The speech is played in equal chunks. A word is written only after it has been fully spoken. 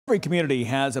Every community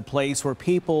has a place where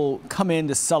people come in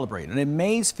to celebrate. And in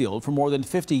Maysville, for more than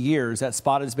 50 years, that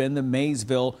spot has been the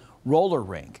Maysville Roller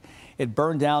Rink. It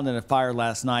burned down in a fire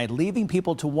last night, leaving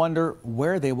people to wonder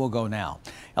where they will go now.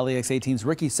 LEX 18's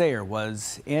Ricky Sayer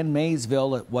was in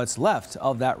Maysville at what's left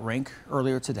of that rink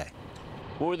earlier today.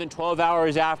 More than 12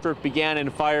 hours after it began,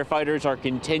 and firefighters are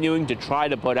continuing to try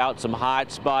to put out some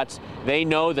hot spots. They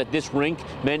know that this rink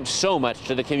meant so much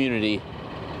to the community.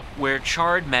 Where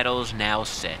charred metals now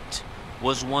sit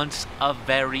was once a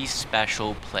very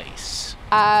special place.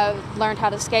 I learned how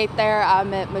to skate there. I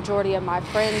met majority of my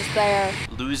friends there.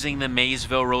 Losing the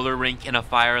Maysville Roller Rink in a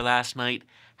fire last night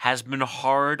has been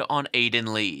hard on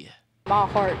Aiden Lee. My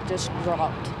heart just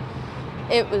dropped.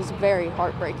 It was very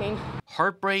heartbreaking.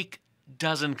 Heartbreak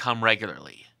doesn't come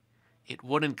regularly. It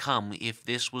wouldn't come if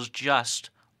this was just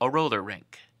a roller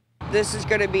rink. This is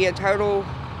going to be a total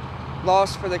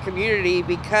loss for the community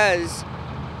because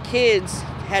kids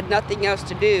had nothing else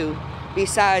to do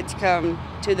besides come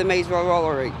to the Maysville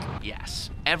Roller Rink.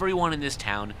 Yes, everyone in this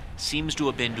town seems to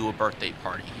have been to a birthday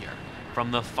party here.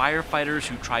 From the firefighters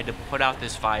who tried to put out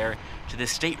this fire to the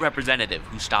state representative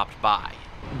who stopped by.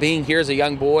 Being here as a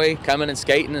young boy, coming and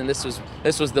skating, and this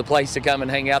was the place to come and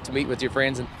hang out to meet with your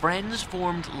friends. Friends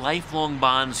formed lifelong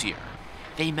bonds here.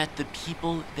 They met the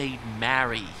people they'd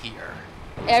marry here.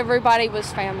 Everybody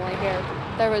was family here.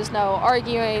 There was no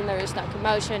arguing, there was no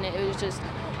commotion. It was just,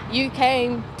 you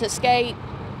came to skate,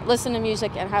 listen to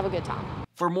music, and have a good time.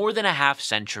 For more than a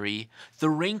half-century, the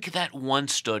rink that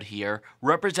once stood here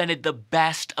represented the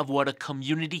best of what a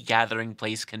community gathering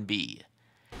place can be.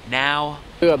 Now,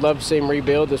 I'd love to see him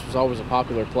rebuild. This was always a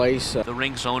popular place. The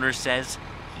rink's owner says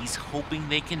he's hoping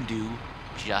they can do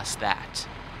just that.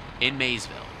 In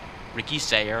Maysville, Ricky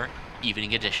Sayer,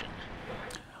 Evening Edition.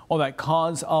 Well, that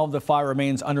cause of the fire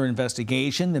remains under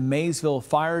investigation. The Maysville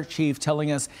fire chief telling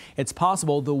us it's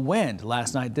possible the wind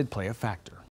last night did play a factor.